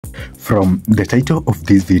From the title of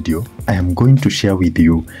this video, I am going to share with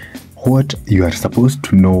you what you are supposed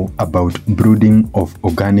to know about brooding of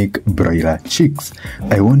organic broiler chicks.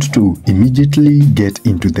 I want to immediately get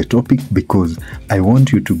into the topic because I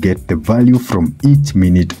want you to get the value from each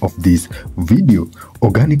minute of this video.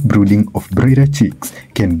 Organic brooding of broiler chicks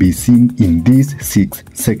can be seen in these 6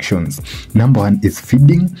 sections. Number 1 is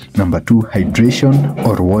feeding, number 2 hydration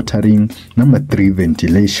or watering, number 3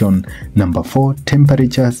 ventilation, number 4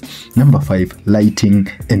 temperatures, number 5 lighting,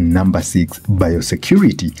 and number 6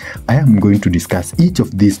 biosecurity. I am going to discuss each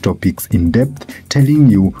of these topics in depth, telling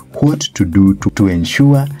you what to do to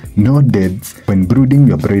ensure no deaths when brooding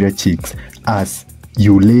your broiler chicks, as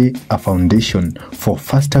you lay a foundation for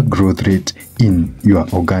faster growth rate in your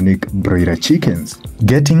organic broiler chickens.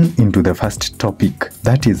 Getting into the first topic,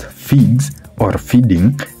 that is feeds or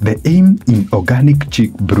feeding. The aim in organic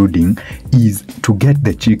chick brooding is to get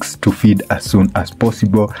the chicks to feed as soon as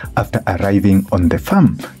possible after arriving on the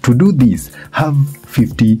farm. To do this, have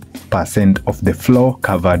 50% of the floor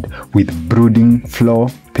covered with brooding floor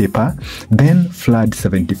paper, then flood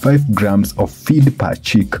 75 grams of feed per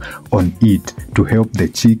chick on it to help the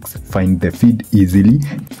chicks find the feed easily,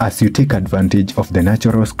 as you take advantage of the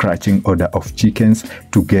natural scratching order of chickens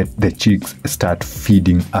to get the chicks start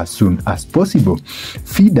feeding as soon as possible.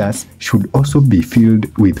 Feeders should also be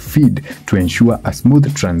filled with feed to ensure a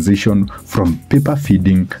smooth transition from paper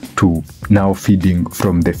feeding to now feeding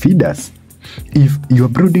from the feeders. If your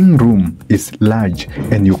brooding room is large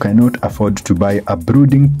and you cannot afford to buy a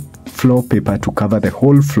brooding floor paper to cover the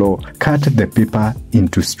whole floor, cut the paper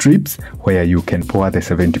into strips where you can pour the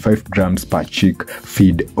 75 grams per chick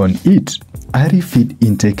feed on it. Early feed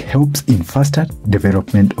intake helps in faster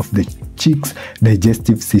development of the chick's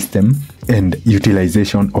digestive system and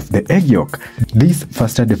utilization of the egg yolk. This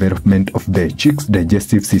faster development of the chick's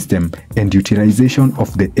digestive system and utilization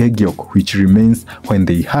of the egg yolk, which remains when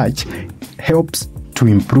they hatch, helps to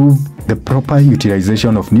improve the proper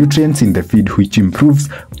utilization of nutrients in the feed, which improves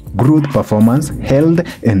growth performance, health,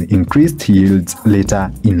 and increased yields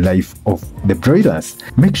later in life of the broilers.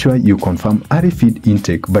 Make sure you confirm early feed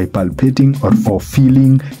intake by palpating or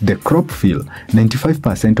feeling the crop fill.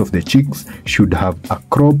 95% of the chicks should have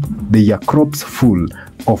their crops full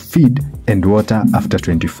of feed and water after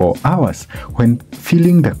 24 hours. When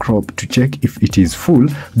filling the crop to check if it is full,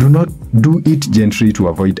 do not do it gently to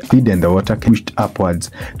avoid feed and the water pushed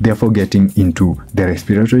upwards, therefore getting into the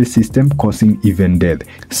respiratory system, causing even death.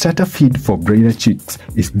 Starter feed for broiler chicks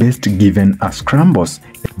is best given as crumbles.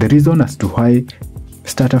 The reason as to why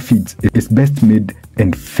starter feeds is best made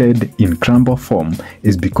and fed in crumble form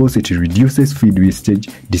is because it reduces feed wastage,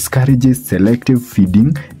 discourages selective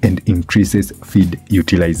feeding, and increases feed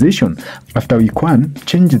utilization. After week 1,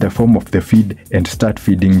 change the form of the feed and start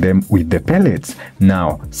feeding them with the pellets.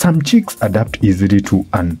 Now, some chicks adapt easily to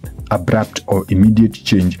an abrupt or immediate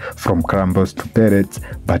change from crumbles to pellets,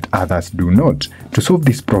 but others do not. To solve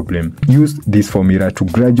this problem, use this formula to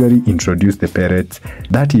gradually introduce the pellets.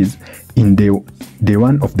 That is, in day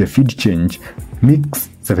 1 of the feed change, mix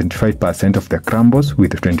 75% of the crumbles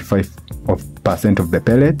with 25% of the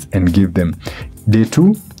pellets and give them. Day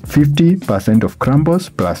 2, 50% of crumbles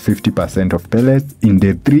plus 50% of pellets. In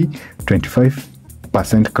day 3,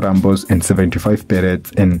 25% crumbles and 75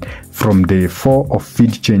 pellets, and from day 4 of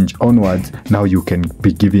feed change onwards, now you can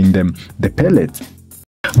be giving them the pellets.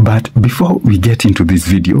 But before we get into this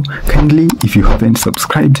video, kindly, if you haven't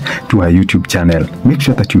subscribed to our YouTube channel, make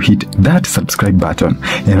sure that you hit that subscribe button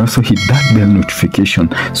and also hit that bell notification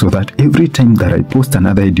so that every time that I post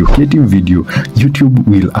another educative video, YouTube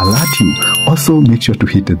will alert you. Also, make sure to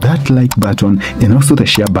hit that like button and also the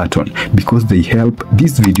share button, because they help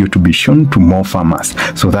this video to be shown to more farmers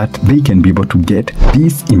so that they can be able to get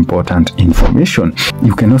this important information.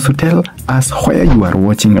 You can also tell us where you are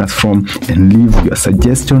watching us from and leave your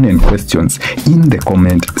suggestions and questions in the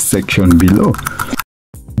comment section below.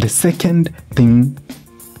 The second thing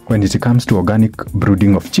when it comes to organic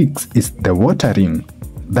brooding of chicks is the watering.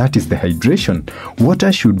 That is the hydration.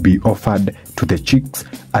 Water should be offered to the chicks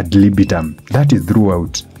ad libitum, that is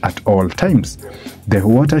throughout at all times. The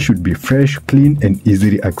water should be fresh, clean, and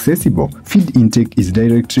easily accessible. Feed intake is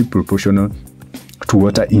directly proportional to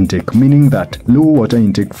water intake, meaning that low water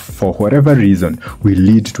intake for whatever reason will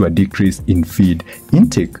lead to a decrease in feed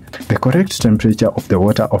intake. The correct temperature of the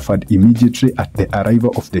water offered immediately at the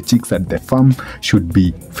arrival of the chicks at the farm should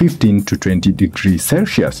be 15 to 20 degrees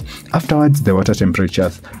Celsius. Afterwards, the water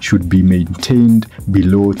temperatures should be maintained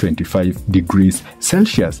below 25 degrees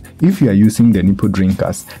Celsius. If you are using the nipple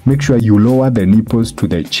drinkers, make sure you lower the nipples to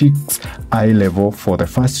the chicks' eye level for the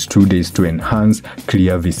first 2 days to enhance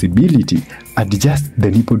clear visibility. Adjust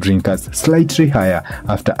the nipple drinkers slightly higher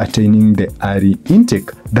after attaining the early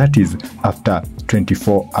intake, that is after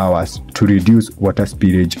 24 hours, to reduce water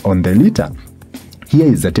spillage on the litter. Here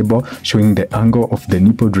is a table showing the angle of the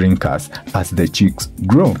nipple drinkers as the chicks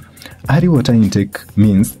grow. Early water intake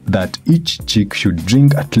means that each chick should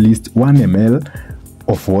drink at least 1 ml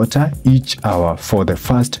of water each hour for the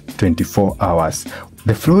first 24 hours.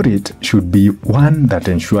 The flow rate should be one that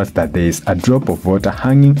ensures that there is a drop of water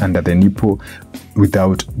hanging under the nipple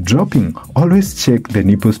without dropping. Always check the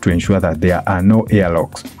nipples to ensure that there are no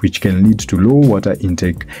airlocks, which can lead to low water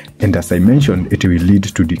intake, and as I mentioned, it will lead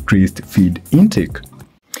to decreased feed intake.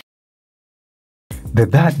 The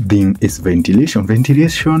third thing is ventilation.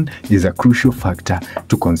 Ventilation is a crucial factor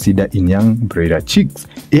to consider in young broiler chicks.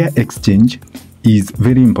 Air exchange is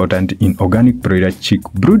very important in organic broiler chick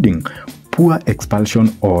brooding. Poor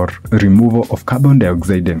expulsion or removal of carbon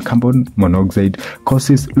dioxide and carbon monoxide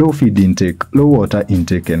causes low feed intake, low water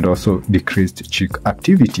intake, and also decreased chick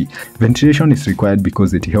activity. Ventilation is required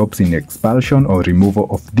because it helps in expulsion or removal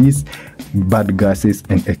of these bad gases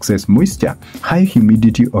and excess moisture. High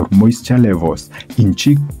humidity or moisture levels in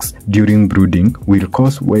chicks during brooding will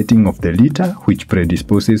cause wetting of the litter, which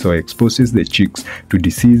predisposes or exposes the chicks to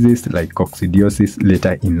diseases like coccidiosis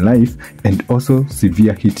later in life, and also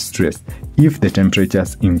severe heat stress if the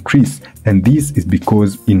temperatures increase. And this is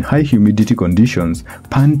because in high humidity conditions,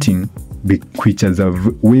 panting, which is a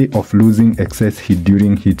way of losing excess heat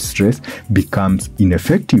during heat stress, becomes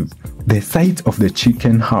ineffective. The sides of the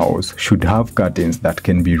chicken house should have curtains that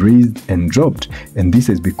can be raised and dropped, and this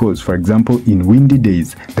is because, for example, in windy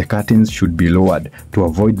days, the curtains should be lowered to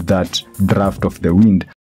avoid that draft of the wind.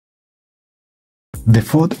 The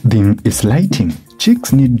fourth thing is lighting.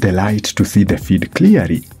 Chicks need the light to see the feed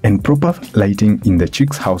clearly, and proper lighting in the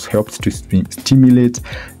chick's house helps to stimulate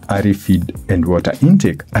early feed and water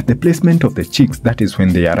intake. At the placement of the chicks, that is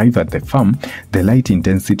when they arrive at the farm, the light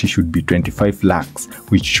intensity should be 25 lux,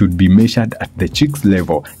 which should be measured at the chick's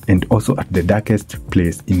level and also at the darkest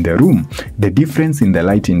place in the room. The difference in the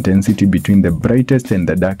light intensity between the brightest and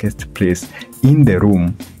the darkest place in the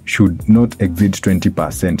room should not exceed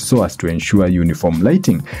 20% so as to ensure uniform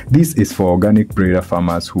lighting. This is for organic broiler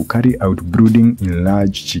farmers who carry out brooding in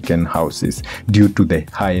large chicken houses due to the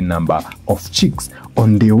high number of chicks.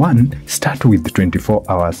 On day 1, start with 24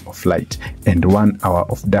 hours of light and 1 hour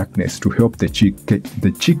of darkness to help the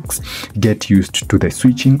chicks get used to the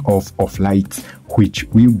switching off of lights, which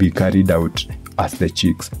will be carried out as the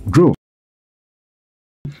chicks grow.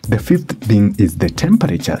 The fifth thing is the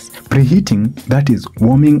temperatures. Preheating, that is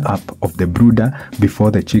warming up of the brooder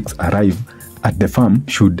before the chicks arrive at the farm,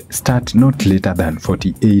 should start not later than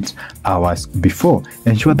 48 hours before.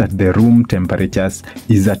 Ensure that the room temperatures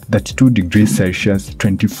is at 32 degrees Celsius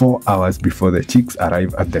 24 hours before the chicks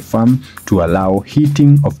arrive at the farm to allow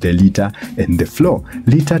heating of the litter and the floor.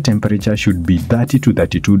 Litter temperature should be 30 to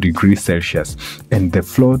 32 degrees Celsius and the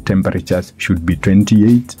floor temperatures should be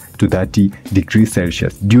 28 to 30 degrees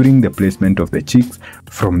Celsius during the placement of the chicks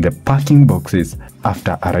from the packing boxes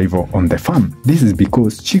after arrival on the farm. This is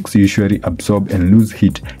because chicks usually absorb and lose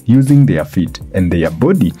heat using their feet and their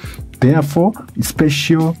body. Therefore,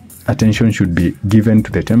 special attention should be given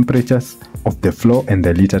to the temperatures of the floor and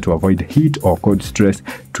the litter to avoid heat or cold stress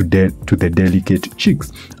to the delicate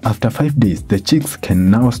chicks. After 5 days, the chicks can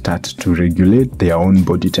now start to regulate their own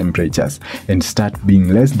body temperatures and start being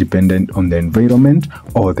less dependent on the environment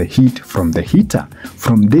or the heat from the heater.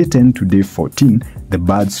 From day 10 to day 14, the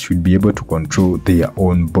birds should be able to control their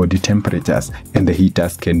own body temperatures and the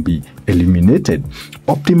heaters can be eliminated.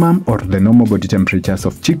 Optimum or the normal body temperatures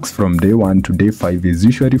of chicks from day 1 to day 5 is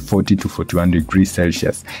usually 40 to 41 degrees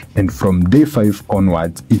Celsius, and from day 5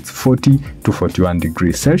 onwards it's 40 to 41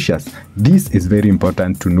 degrees Celsius. This is very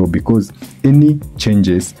important to know because any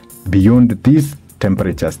changes beyond these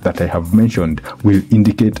temperatures that I have mentioned will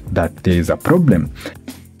indicate that there is a problem.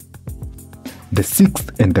 The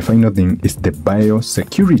sixth and the final thing is the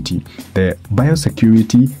biosecurity. The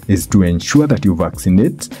biosecurity is to ensure that you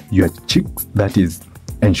vaccinate your chicks, that is,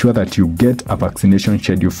 ensure that you get a vaccination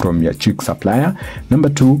schedule from your chick supplier. Number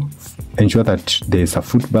 2, ensure that there is a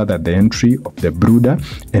foot bath at the entry of the brooder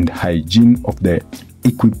and hygiene of the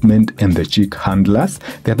equipment and the chick handlers.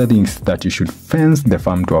 The other thing is that you should fence the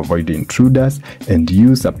farm to avoid intruders and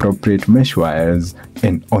use appropriate mesh wires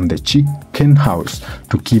and on the chicken house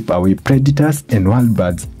to keep away predators and wild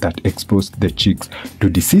birds that expose the chicks to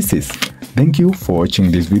diseases. Thank you for watching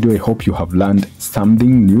this video. I hope you have learned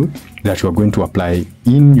something new that you are going to apply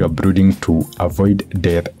in your brooding to avoid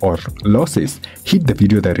death or losses. Hit the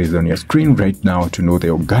video that is on your screen right now to know the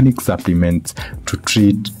organic supplements to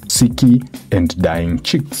treat sicky and dying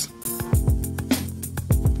chicks.